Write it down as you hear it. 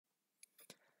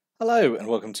Hello and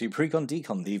welcome to Precon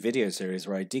Decon, the video series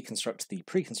where I deconstruct the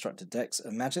pre-constructed decks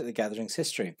of Magic the Gathering's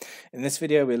history. In this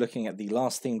video we're looking at the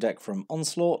last theme deck from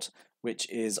Onslaught, which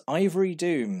is Ivory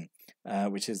Doom,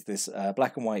 which is this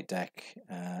black and white deck.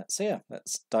 So yeah,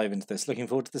 let's dive into this. Looking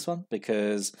forward to this one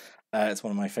because it's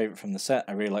one of my favourite from the set.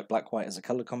 I really like black-white as a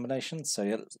colour combination, so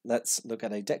yeah, let's look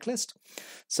at a deck list.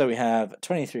 So we have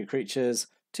 23 creatures,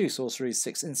 2 sorceries,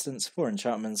 6 instants, 4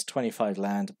 enchantments, 25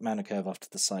 land, mana curve off to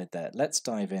the side there. Let's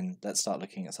dive in, let's start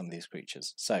looking at some of these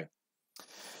creatures. So,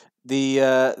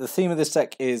 the theme of this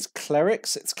deck is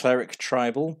clerics. It's cleric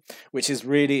tribal, which is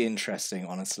really interesting,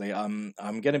 honestly. I'm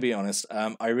going to be honest,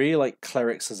 I really like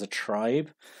clerics as a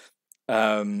tribe.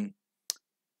 I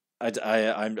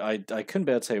couldn't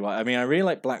be able to tell you why. I mean, I really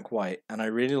like black-white, and I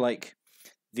really like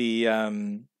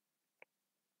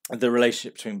the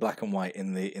relationship between black and white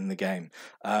in the game.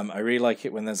 I really like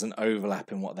it when there's an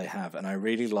overlap in what they have, and I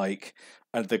really like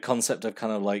the concept of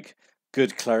kind of like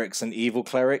good clerics and evil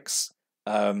clerics,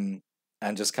 and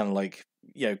just kind of like,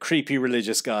 you know, creepy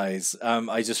religious guys.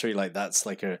 I just really like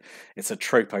it's a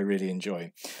trope I really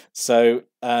enjoy. So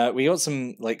we got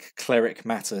some like cleric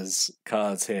matters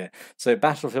cards here. So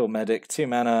Battlefield Medic, 2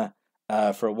 mana.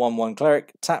 For a 1/1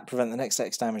 cleric, tap, prevent the next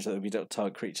X damage that will be dealt to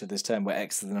target creature this turn, where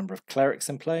X is the number of clerics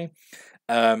in play.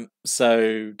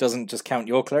 So doesn't just count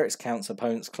your clerics, counts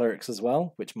opponents' clerics as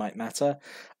well, which might matter.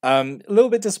 A little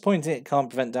bit disappointing it can't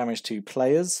prevent damage to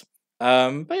players.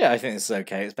 But yeah, I think this is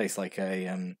okay. It's basically like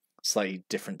a slightly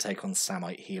different take on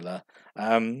Samite Healer.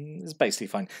 It's basically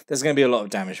fine. There's going to be a lot of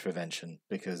damage prevention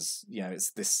because, you know,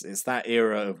 it's that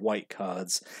era of white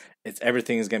cards.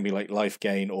 Everything is going to be like life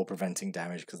gain or preventing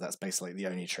damage because that's basically the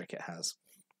only trick it has.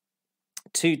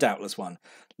 2 Doubtless One.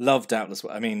 Love Doubtless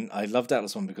One. I mean, I love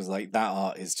Doubtless One because like that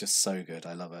art is just so good.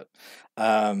 I love it.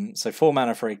 So 4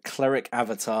 mana for a Cleric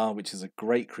Avatar, which is a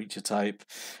great creature type.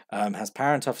 Has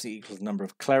power and toughness equal to the number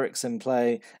of clerics in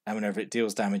play, and whenever it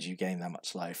deals damage, you gain that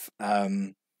much life.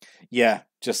 Yeah,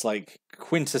 just like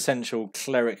quintessential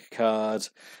cleric card.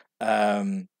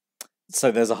 So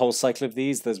there's a whole cycle of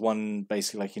these. There's one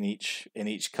basically like in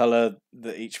each color,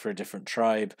 each for a different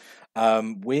tribe.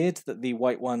 Weird that the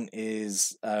white one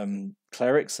is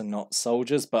clerics and not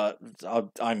soldiers, but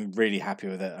I'm really happy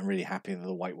with it. I'm really happy that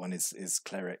the white one is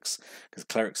clerics, because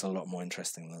clerics are a lot more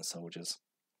interesting than soldiers.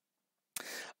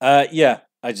 Yeah,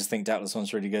 I just think Doubtless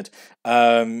One's really good.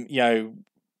 You know,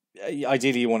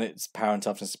 ideally you want its power and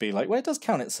toughness to be like, well, it does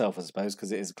count itself, I suppose,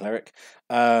 because it is a cleric.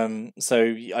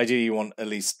 So ideally you want at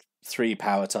least 3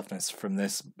 power toughness from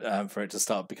this for it to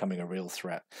start becoming a real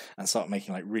threat and start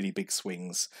making like really big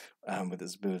swings with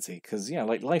its ability, because, you know,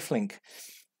 like lifelink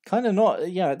kind of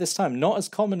not, yeah, at this time not as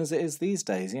common as it is these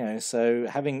days, you know. So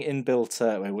having inbuilt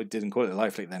well, we didn't call it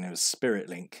lifelink then, it was spirit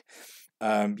link.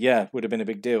 Yeah, would have been a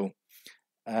big deal.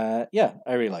 Yeah,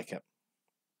 I really like it.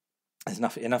 There's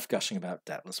enough gushing about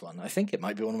Doubtless One. I think it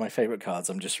might be one of my favourite cards,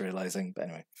 I'm just realising. But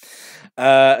anyway.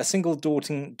 A single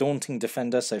daunting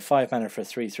defender, so 5 mana for a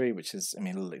 3/3, which is, I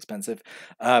mean, a little expensive.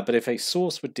 But if a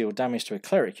source would deal damage to a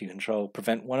cleric you control,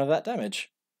 prevent 1 of that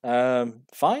damage.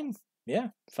 Fine. Yeah,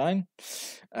 fine.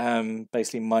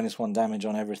 Basically -1 damage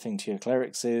on everything to your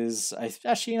clerics is...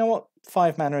 actually, you know what?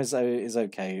 5 mana is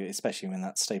okay, especially when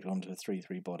that's stapled onto a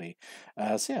 3/3 body.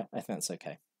 So yeah, I think that's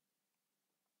okay.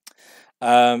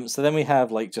 So then we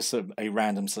have like just a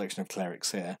random selection of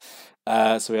clerics here.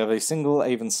 So we have a single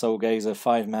Avon Soulgazer,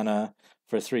 5 mana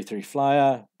for a 3/3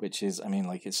 flyer, which is, I mean,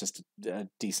 like it's just a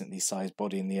decently sized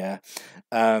body in the air.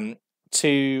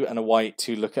 2 and a white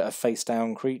to look at a face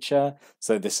down creature.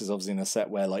 So this is obviously in a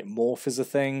set where like morph is a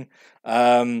thing.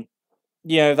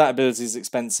 You know, that ability is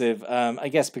expensive. I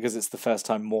guess because it's the first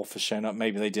time morph has shown up,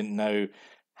 maybe they didn't know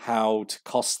how to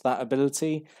cost that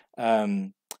ability.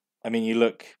 I mean, you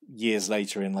look years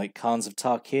later in like Khans of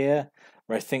Tarkir,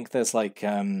 where I think there's like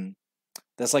an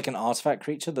artifact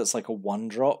creature that's like a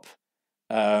 1-drop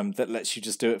that lets you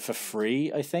just do it for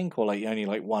free, I think, or like only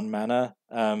like 1 mana.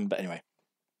 But anyway,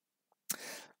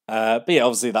 but yeah,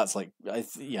 obviously that's like,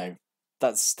 you know,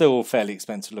 that's still fairly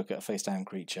expensive to look at a face down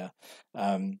creature,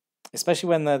 especially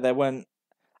when there weren't,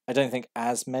 I don't think,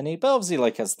 as many, but obviously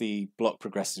like as the block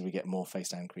progresses we get more face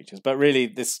down creatures. But really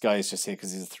this guy is just here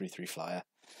because he's a 3/3 flyer.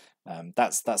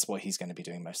 That's what he's going to be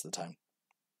doing most of the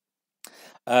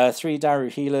time. 3 Daru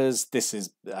Healers. This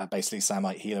is basically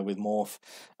Samite Healer with Morph.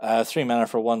 3 mana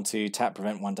for a 1/2, tap,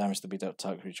 prevent 1 damage to be dealt to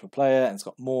target creature or player, and it's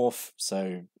got Morph,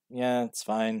 so yeah, it's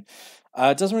fine.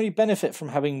 It doesn't really benefit from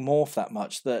having Morph that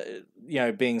much, that, you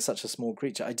know, being such a small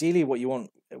creature. Ideally what you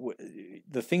want,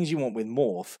 the things you want with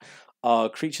Morph are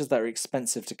creatures that are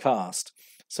expensive to cast.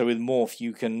 So with Morph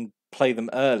you can play them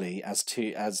early as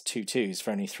 2/2s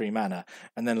for only 3 mana,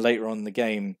 and then later on in the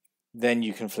game then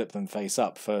you can flip them face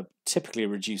up for typically a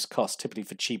reduced cost, typically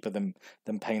for cheaper than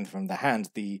paying from the hand.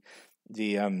 The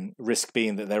risk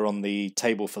being that they're on the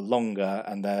table for longer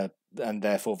and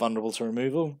therefore vulnerable to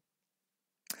removal.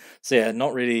 So yeah,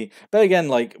 not really. But again,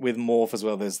 like with Morph as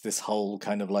well, there's this whole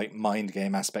kind of like mind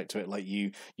game aspect to it. Like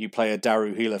you play a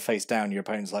Daru healer face down, your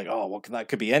opponent's like, oh, that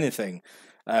could be anything,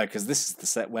 because this is the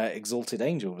set where Exalted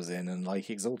Angel was in, and like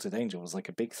Exalted Angel was like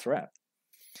a big threat.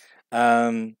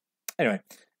 Anyway,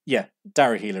 yeah,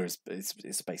 Daru healer is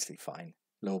basically fine.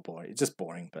 A little boring, it's just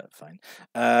boring, but fine.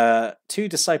 2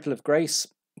 Disciple of Grace,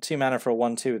 2 mana for a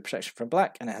 1/2 with protection from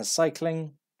black, and it has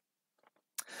cycling.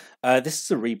 This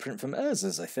is a reprint from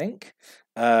Urza's, I think,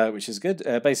 which is good.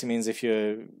 Basically means if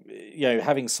you're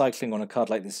having cycling on a card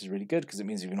like this is really good, because it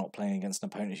means if you're not playing against an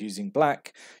opponent who's using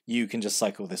black, you can just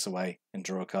cycle this away and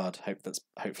draw a card. That's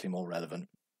hopefully more relevant.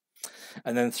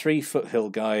 And then 3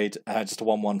 Foothill Guide, just a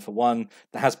 1/1 for 1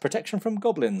 that has protection from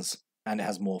goblins. And it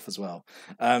has Morph as well.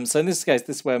 So in this case,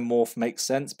 this is where Morph makes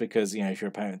sense, because if your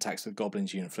opponent attacks with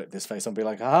goblins, you can flip this face and be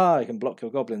like, aha, I can block your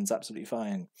goblins, absolutely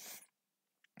fine.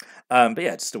 But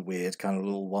yeah, just a weird kind of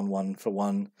little 1/1 for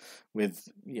 1 with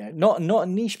not a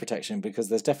niche protection, because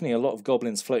there's definitely a lot of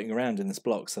goblins floating around in this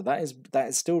block, so that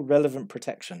is still relevant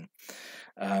protection.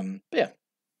 But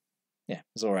yeah,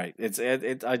 it's all right.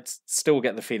 I still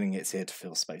get the feeling it's here to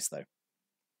fill space though.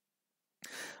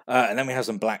 And then we have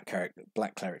some black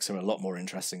clerics who are a lot more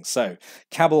interesting. So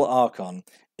Cabal Archon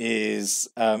is,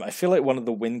 I feel like, one of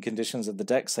the win conditions of the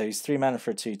deck. So he's 3 mana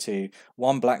for a 2/2,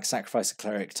 1 black, sacrifice a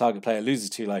cleric, target player loses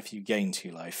 2 life, you gain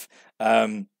 2 life.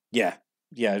 Yeah,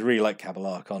 I really like Cabal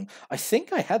Archon. I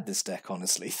think I had this deck,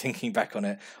 honestly, thinking back on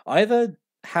it. I either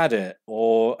had it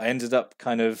or I ended up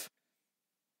kind of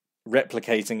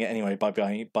replicating it anyway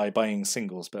by buying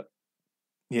singles, but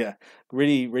yeah,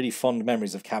 really, really fond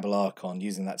memories of Cabal Archon,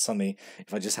 using that suddenly.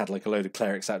 If I just had like a load of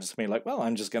clerics out, just be like, well,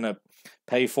 I'm just going to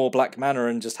pay 4 black mana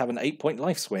and just have an 8-point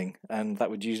life swing, and that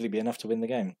would usually be enough to win the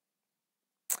game.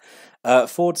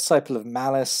 4 Disciple of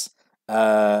Malice.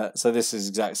 So this is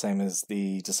exact same as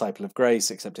the Disciple of Grace,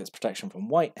 except it's protection from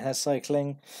white and has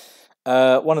cycling.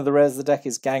 One of the rares of the deck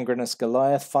is Gangrenous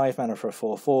Goliath, 5 mana for a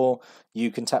 4/4.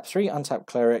 You can tap 3 untapped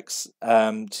clerics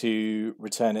to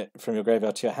return it from your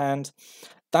graveyard to your hand.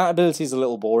 That ability is a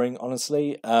little boring,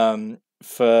 honestly.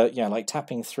 For like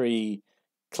tapping 3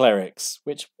 clerics,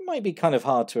 which might be kind of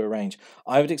hard to arrange.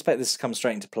 I would expect this to come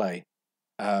straight into play.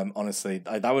 Honestly,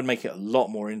 that would make it a lot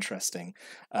more interesting.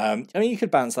 I mean, you could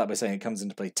balance that by saying it comes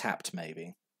into play tapped,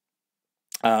 maybe.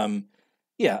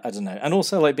 Yeah, I don't know. And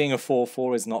also, like, being a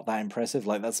 4/4 is not that impressive.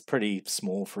 Like, that's pretty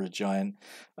small for a giant.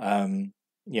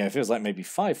 If it was like maybe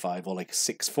 5/5 or like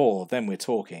 6/4, then we're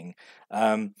talking.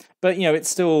 But it's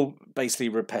still basically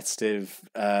repetitive.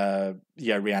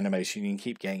 Reanimation. You can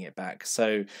keep getting it back,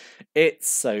 so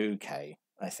it's okay.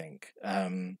 I think.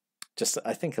 Just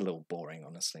I think a little boring,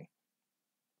 honestly.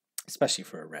 Especially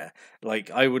for a rare.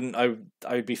 Like, I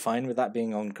would be fine with that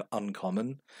being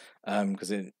uncommon.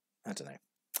 Because I don't know.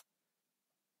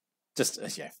 Just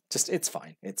it's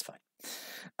fine. It's fine.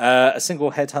 A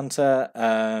single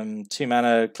Headhunter, 2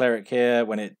 mana cleric here.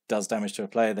 When it does damage to a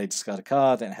player, they discard a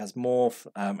card, and it has Morph.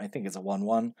 I think it's a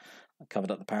 1/1. I covered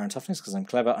up the power and toughness because I'm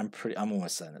clever. I'm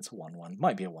almost certain it's a 1/1.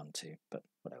 Might be a 1/2, but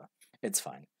whatever. It's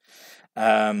fine.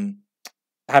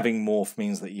 Having Morph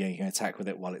means that you can attack with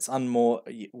it while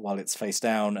it's face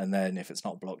down, and then if it's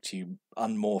not blocked, you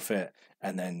unmorph it,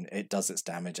 and then it does its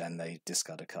damage, and they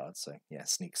discard a card. So yeah,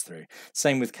 sneaks through.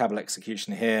 Same with Cabal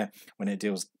Execution here. When it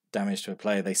deals damage to a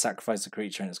player, they sacrifice a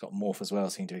creature, and it's got Morph as well,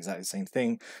 so you can do exactly the same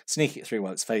thing. Sneak it through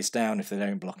while it's face down. If they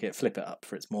don't block it, flip it up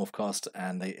for its Morph cost,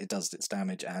 and it does its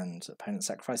damage, and opponent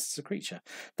sacrifices a creature.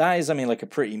 That is, like a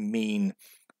pretty mean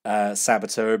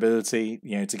saboteur ability,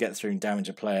 to get through and damage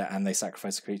a player, and they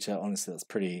sacrifice a creature. Honestly, that's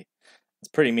pretty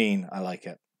mean. I like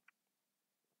it.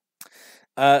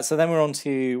 So then we're on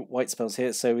to white spells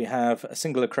here. So we have a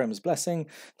single Chroma's Blessing,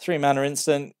 3 mana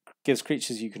instant, gives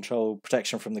creatures you control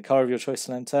protection from the color of your choice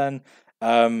on end turn.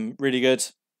 Really good.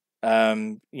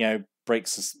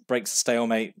 Breaks a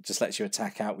stalemate, just lets you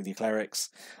attack out with your clerics,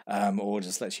 or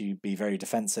just lets you be very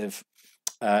defensive.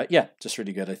 Just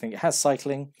really good. I think it has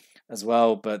cycling as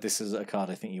well, but this is a card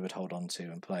I think you would hold on to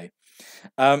and play.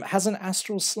 Has an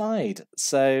Astral Slide,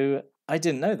 so I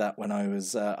didn't know that when I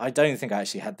was... I don't think I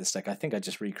actually had this deck. I think I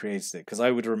just recreated it, because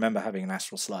I would remember having an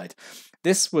Astral Slide.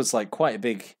 This was like quite a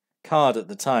big card at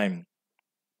the time,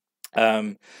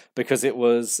 because it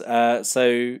was... this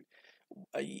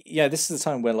is the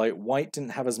time where like white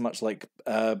didn't have as much like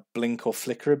blink or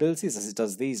flicker abilities as it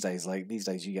does these days. Like these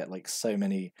days you get like so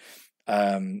many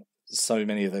so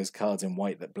many of those cards in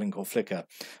white that blink or flicker.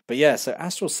 But yeah, so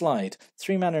Astral Slide,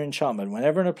 3 mana enchantment.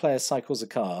 Whenever a player cycles a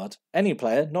card, any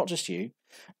player, not just you,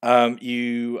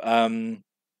 you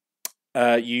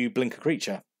blink a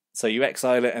creature. So you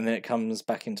exile it and then it comes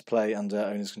back into play under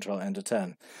owner's control at end of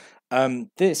turn.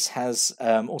 This has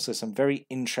also some very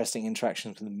interesting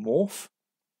interactions with Morph.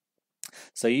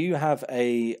 So you have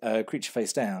a creature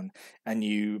face down and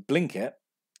you blink it,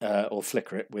 or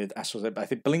flicker it with Astral Slide. I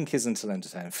think blink is until end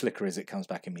of turn, flicker is it comes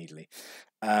back immediately.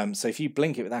 So if you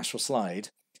blink it with Astral Slide,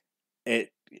 it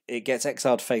gets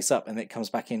exiled face up and it comes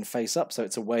back in face up. So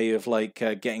it's a way of like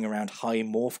getting around high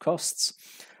morph costs.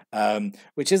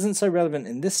 Which isn't so relevant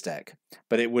in this deck,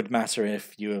 but it would matter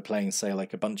if you were playing, say,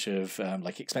 like a bunch of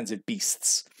like expensive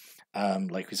beasts,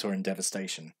 like we saw in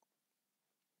Devastation.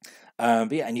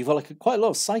 But yeah, and you've got like quite a lot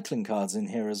of cycling cards in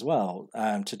here as well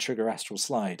to trigger Astral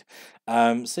Slide.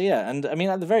 So yeah, and I mean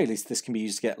at the very least, this can be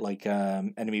used to get like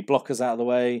enemy blockers out of the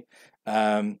way.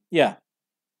 Yeah,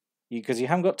 because you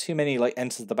haven't got too many like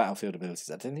enters the battlefield abilities.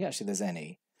 I don't think actually there's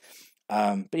any.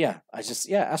 But yeah,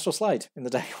 Astral Slide in the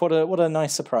deck. What a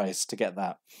nice surprise to get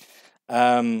that.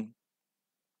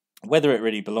 Whether it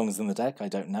really belongs in the deck, I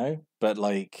don't know. But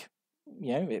like,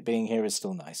 you know, it being here is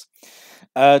still nice.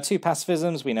 2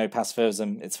 pacifisms. We know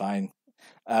pacifism. It's fine.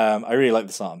 I really like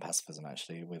the art on pacifism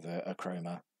actually with a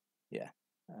chroma. Yeah.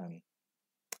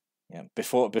 Yeah.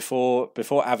 Before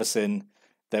Avacyn,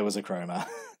 there was a chroma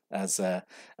as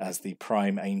the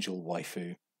prime angel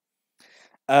waifu.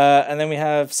 And then we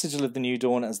have Sigil of the New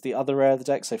Dawn as the other rare of the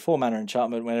deck. So 4 mana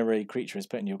enchantment. Whenever a creature is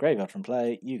put in your graveyard from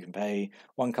play, you can pay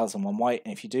 1 card and 1 white.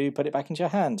 And if you do, put it back into your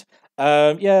hand.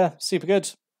 Yeah, super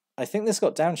good. I think this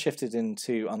got downshifted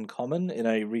into uncommon in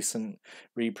a recent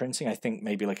reprinting. I think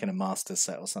maybe like in a master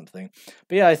set or something.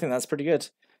 But yeah, I think that's pretty good.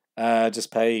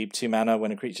 Just pay 2 mana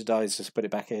when a creature dies. Just put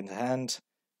it back into hand.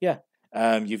 Yeah.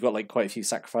 You've got like quite a few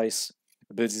sacrifice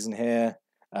abilities in here.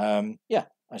 Yeah.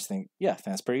 I think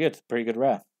that's pretty good. Pretty good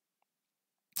rare.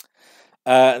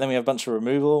 And then we have a bunch of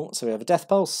removal. So we have a Death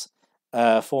Pulse,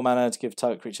 4 mana to give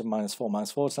target creature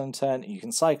 -4/-4 till end turn. You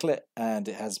can cycle it, and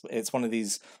it's one of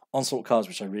these Onslaught cards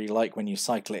which I really like. When you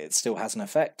cycle it, it still has an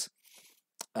effect.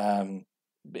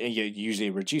 Usually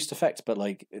a reduced effect, but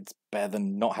like it's better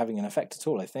than not having an effect at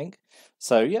all, I think.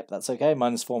 So yep, that's okay.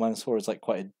 -4/-4 is like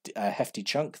quite a hefty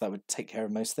chunk that would take care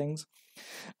of most things.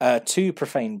 2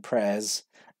 Profane Prayers.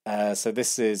 So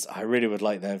this is, I really would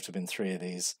like there to have been 3 of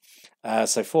these.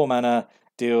 So 4 mana,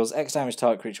 deals X damage to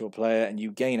target creature or player, and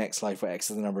you gain X life where X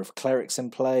is the number of clerics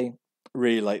in play.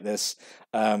 Really like this.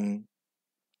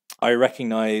 I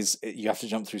recognise you have to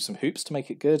jump through some hoops to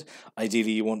make it good.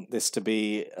 Ideally, you want this to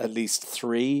be at least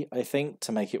 3, I think,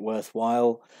 to make it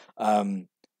worthwhile.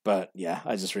 But yeah,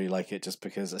 I just really like it just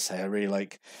because I really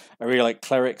like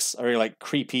clerics. I really like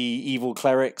creepy, evil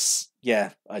clerics.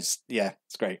 Yeah, it's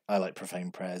great. I like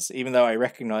Profane Prayers, even though I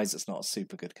recognise it's not a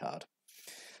super good card.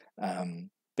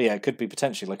 But yeah, it could be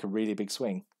potentially like a really big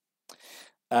swing.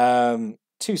 2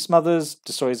 Smothers,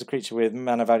 destroys a creature with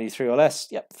mana value 3 or less.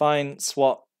 Yep, fine.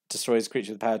 Swat, destroys a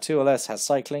creature with power 2 or less, has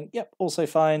cycling. Yep, also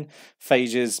fine.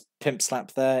 Phages, Pimp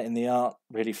Slap there in the art,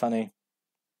 really funny.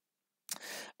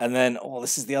 And then,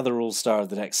 this is the other all-star of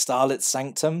the deck, Starlit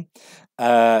Sanctum.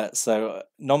 So,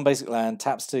 non-basic land,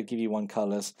 taps to give you 1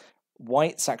 colorless.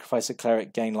 White, sacrifice a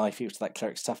cleric, gain life equal to that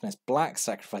cleric's toughness. Black,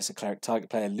 sacrifice a cleric,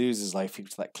 target player loses life equal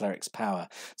to that cleric's power.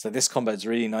 So this combo is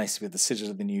really nice with the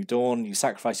Sigil of the New Dawn. You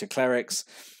sacrifice your clerics,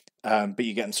 but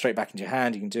you get them straight back into your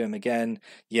hand. You can do them again.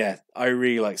 Yeah, I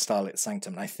really like Starlit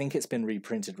Sanctum. And I think it's been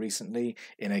reprinted recently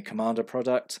in a Commander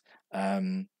product.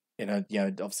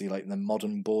 Obviously like the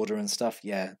modern border and stuff.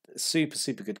 Yeah, super,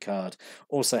 super good card.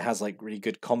 Also has like really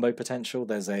good combo potential.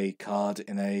 There's a card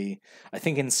in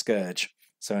Scourge,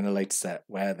 so in a later set,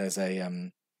 where there's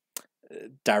a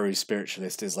Daru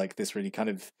Spiritualist is like this really kind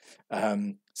of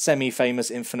semi-famous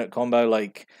infinite combo.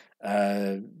 Like,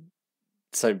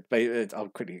 so I'll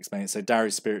quickly explain it. So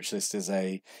Daru Spiritualist is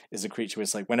a creature where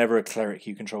it's like whenever a cleric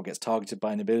you control gets targeted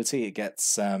by an ability, it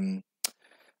gets like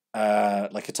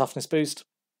a toughness boost.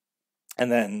 And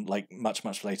then, like, much,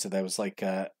 much later, there was, like,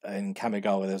 in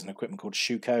Kamigawa, there's an equipment called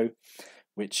Shuko,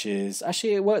 which is...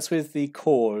 Actually, it works with the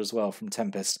core as well from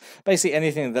Tempest. Basically,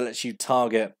 anything that lets you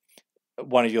target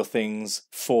one of your things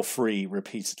for free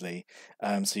repeatedly.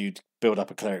 So you'd build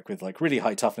up a cleric with, like, really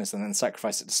high toughness and then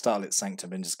sacrifice it to Starlit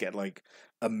Sanctum and just get, like,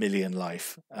 1,000,000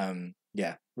 life.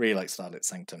 Yeah, really like Starlit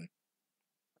Sanctum.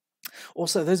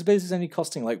 Also, those abilities only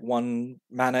costing, like, 1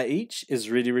 mana each is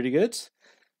really, really good.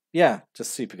 Yeah,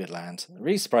 just super good land.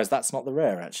 Really surprised that's not the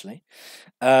rare, actually.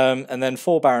 And then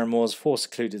 4 Barren Moors, 4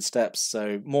 Secluded Steppes,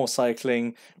 so more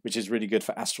cycling, which is really good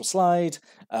for Astral Slide,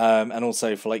 and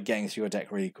also for like getting through your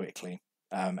deck really quickly,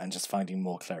 and just finding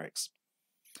more clerics.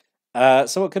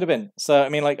 So what could have been? So I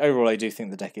mean, like overall, I do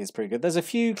think the deck is pretty good. There's a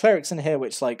few clerics in here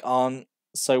which like aren't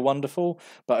so wonderful,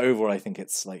 but overall, I think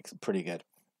it's like pretty good.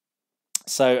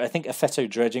 So I think Effetto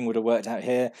Dredging would have worked out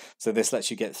here. So this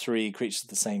lets you get 3 creatures of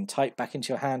the same type back into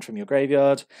your hand from your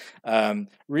graveyard.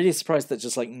 Really surprised that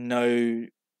just like no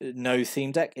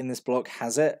theme deck in this block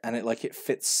has it, and it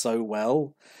fits so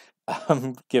well,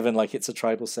 given like it's a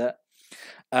tribal set.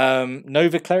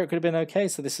 Nova Cleric could have been okay.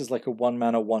 So this is like a 1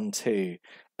 mana 1/2,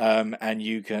 and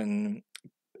you can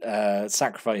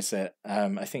sacrifice it.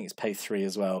 I think it's pay 3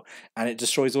 as well, and it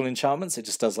destroys all enchantments. It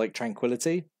just does like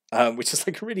Tranquility, which is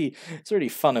like it's a really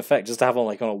fun effect just to have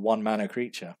on a 1 mana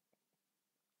creature.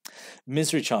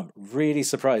 Misery Charm, really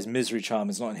surprised Misery Charm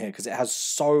is not in here because it has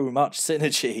so much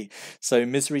synergy. So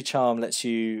Misery Charm lets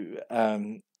you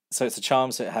so it's a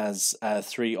charm, so it has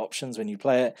 3 options when you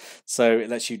play it. So it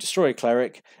lets you destroy a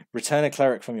cleric, return a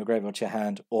cleric from your graveyard to your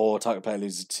hand, or target player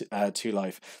loses 2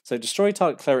 life. So destroy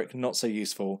target cleric, not so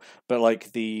useful, but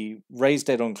like the raise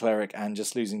dead on cleric and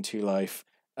just losing 2 life,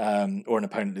 or an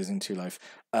opponent losing 2 life.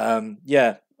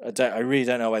 Yeah, I really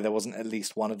don't know why there wasn't at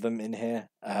least one of them in here.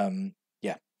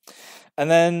 Yeah. And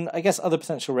then I guess other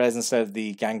potential rares instead of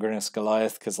the Gangrenous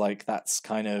Goliath, because like that's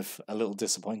kind of a little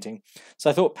disappointing. So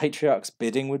I thought Patriarch's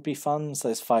Bidding would be fun. So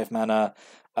there's 5 mana.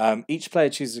 Each player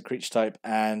chooses a creature type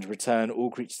and return all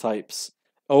creature types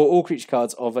or all creature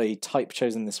cards of a type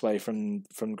chosen this way from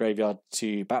graveyard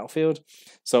to battlefield.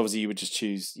 So obviously you would just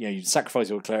choose, you'd sacrifice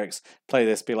your clerics, play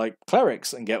this, be like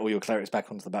clerics, and get all your clerics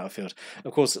back onto the battlefield.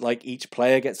 Of course, like each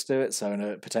player gets to do it,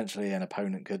 so potentially an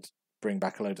opponent could bring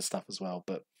back a load of stuff as well,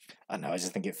 but I don't know, I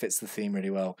just think it fits the theme really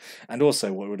well. And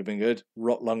also what would have been good,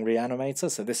 Rotlung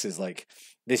Reanimator. So this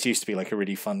used to be like a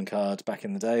really fun card back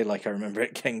in the day, like I remember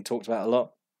it getting talked about a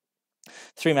lot.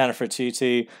 3 mana for a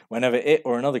 2/2. Whenever it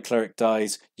or another cleric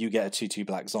dies, you get a 2/2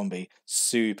 black zombie.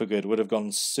 Super good. Would have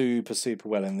gone super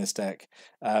well in this deck.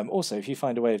 Also, if you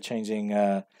find a way of changing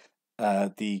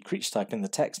the creature type in the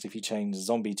text, if you change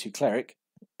zombie to cleric,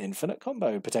 infinite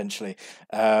combo potentially.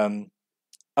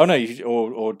 Oh no,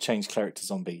 or change cleric to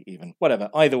zombie even.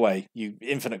 Whatever. Either way, you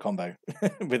infinite combo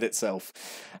with itself.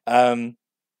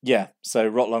 Yeah, so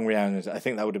Rotlung Reanimator, I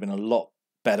think that would have been a lot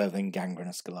better than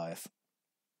Gangrenous Goliath.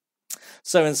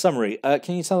 So in summary,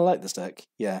 can you tell I like this deck?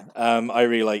 Yeah. I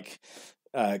really like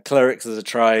clerics as a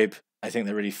tribe. I think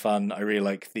they're really fun. I really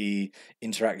like the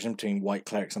interaction between white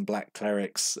clerics and black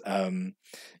clerics.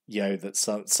 That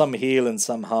some heal and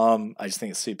some harm. I just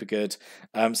think it's super good.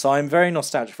 So I'm very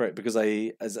nostalgic for it because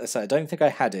as I said, I don't think I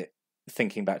had it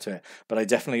thinking back to it, but I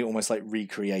definitely almost like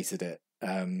recreated it.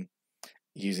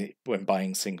 Using it when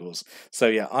buying singles. So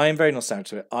yeah, I am very nostalgic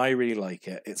to it. I really like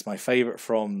it. It's my favourite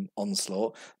from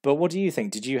Onslaught. But what do you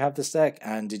think? Did you have this deck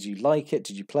and did you like it?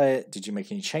 Did you play it? Did you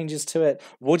make any changes to it?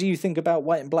 What do you think about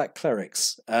white and black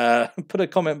clerics? Put a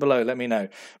comment below, let me know.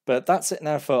 But that's it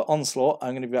now for Onslaught.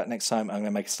 I'm going to be back next time. I'm going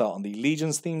to make a start on the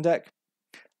Legions theme deck.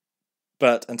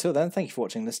 But until then, thank you for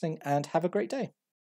watching, listening, and have a great day.